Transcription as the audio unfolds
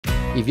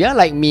If you're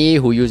like me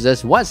who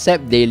uses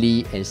WhatsApp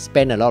daily and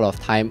spend a lot of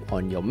time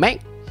on your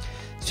Mac,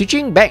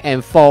 switching back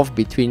and forth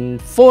between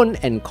phone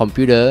and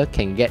computer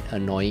can get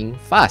annoying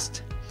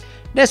fast.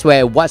 That's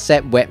where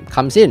WhatsApp Web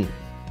comes in.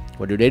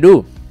 What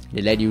do?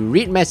 They let you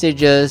read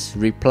messages,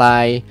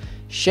 reply,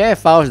 share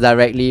files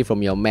directly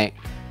from your Mac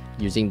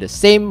using the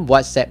same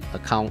WhatsApp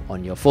account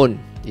on your phone.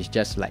 It's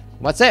just like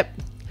WhatsApp.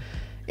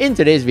 In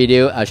today's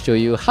video, I'll show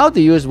you how to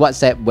use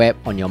WhatsApp Web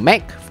on your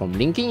Mac, from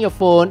linking your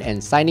phone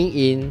and signing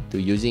in to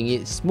using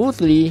it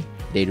smoothly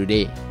day to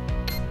day.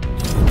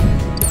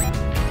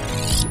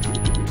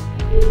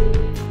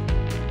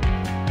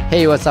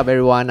 Hey, what's up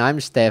everyone? I'm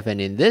Steph,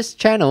 and in this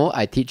channel,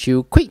 I teach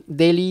you quick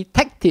daily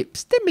tech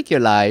tips that make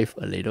your life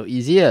a little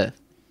easier.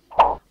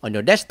 On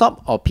your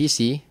desktop or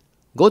PC,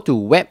 go to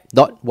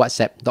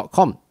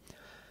web.whatsapp.com.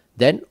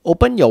 Then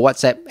open your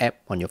WhatsApp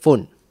app on your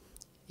phone.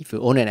 If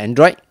you own an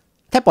Android,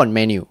 tap on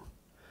Menu.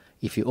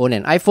 If you own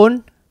an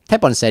iPhone,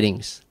 tap on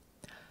Settings.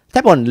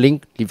 Tap on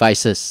Link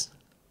Devices.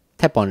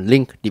 Tap on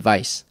Link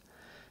Device.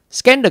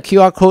 Scan the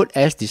QR code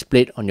as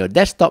displayed on your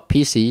desktop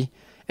PC,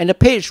 and the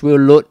page will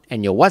load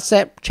and your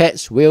WhatsApp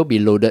chats will be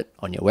loaded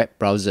on your web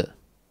browser.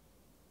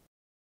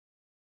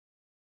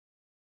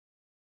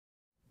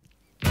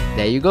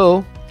 There you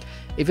go.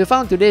 If you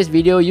found today's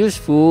video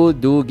useful,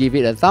 do give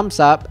it a thumbs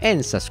up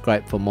and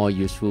subscribe for more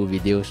useful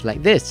videos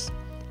like this.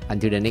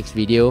 Until the next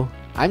video,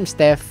 I'm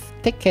Steph.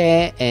 Take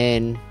care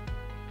and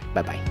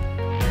bye-bye.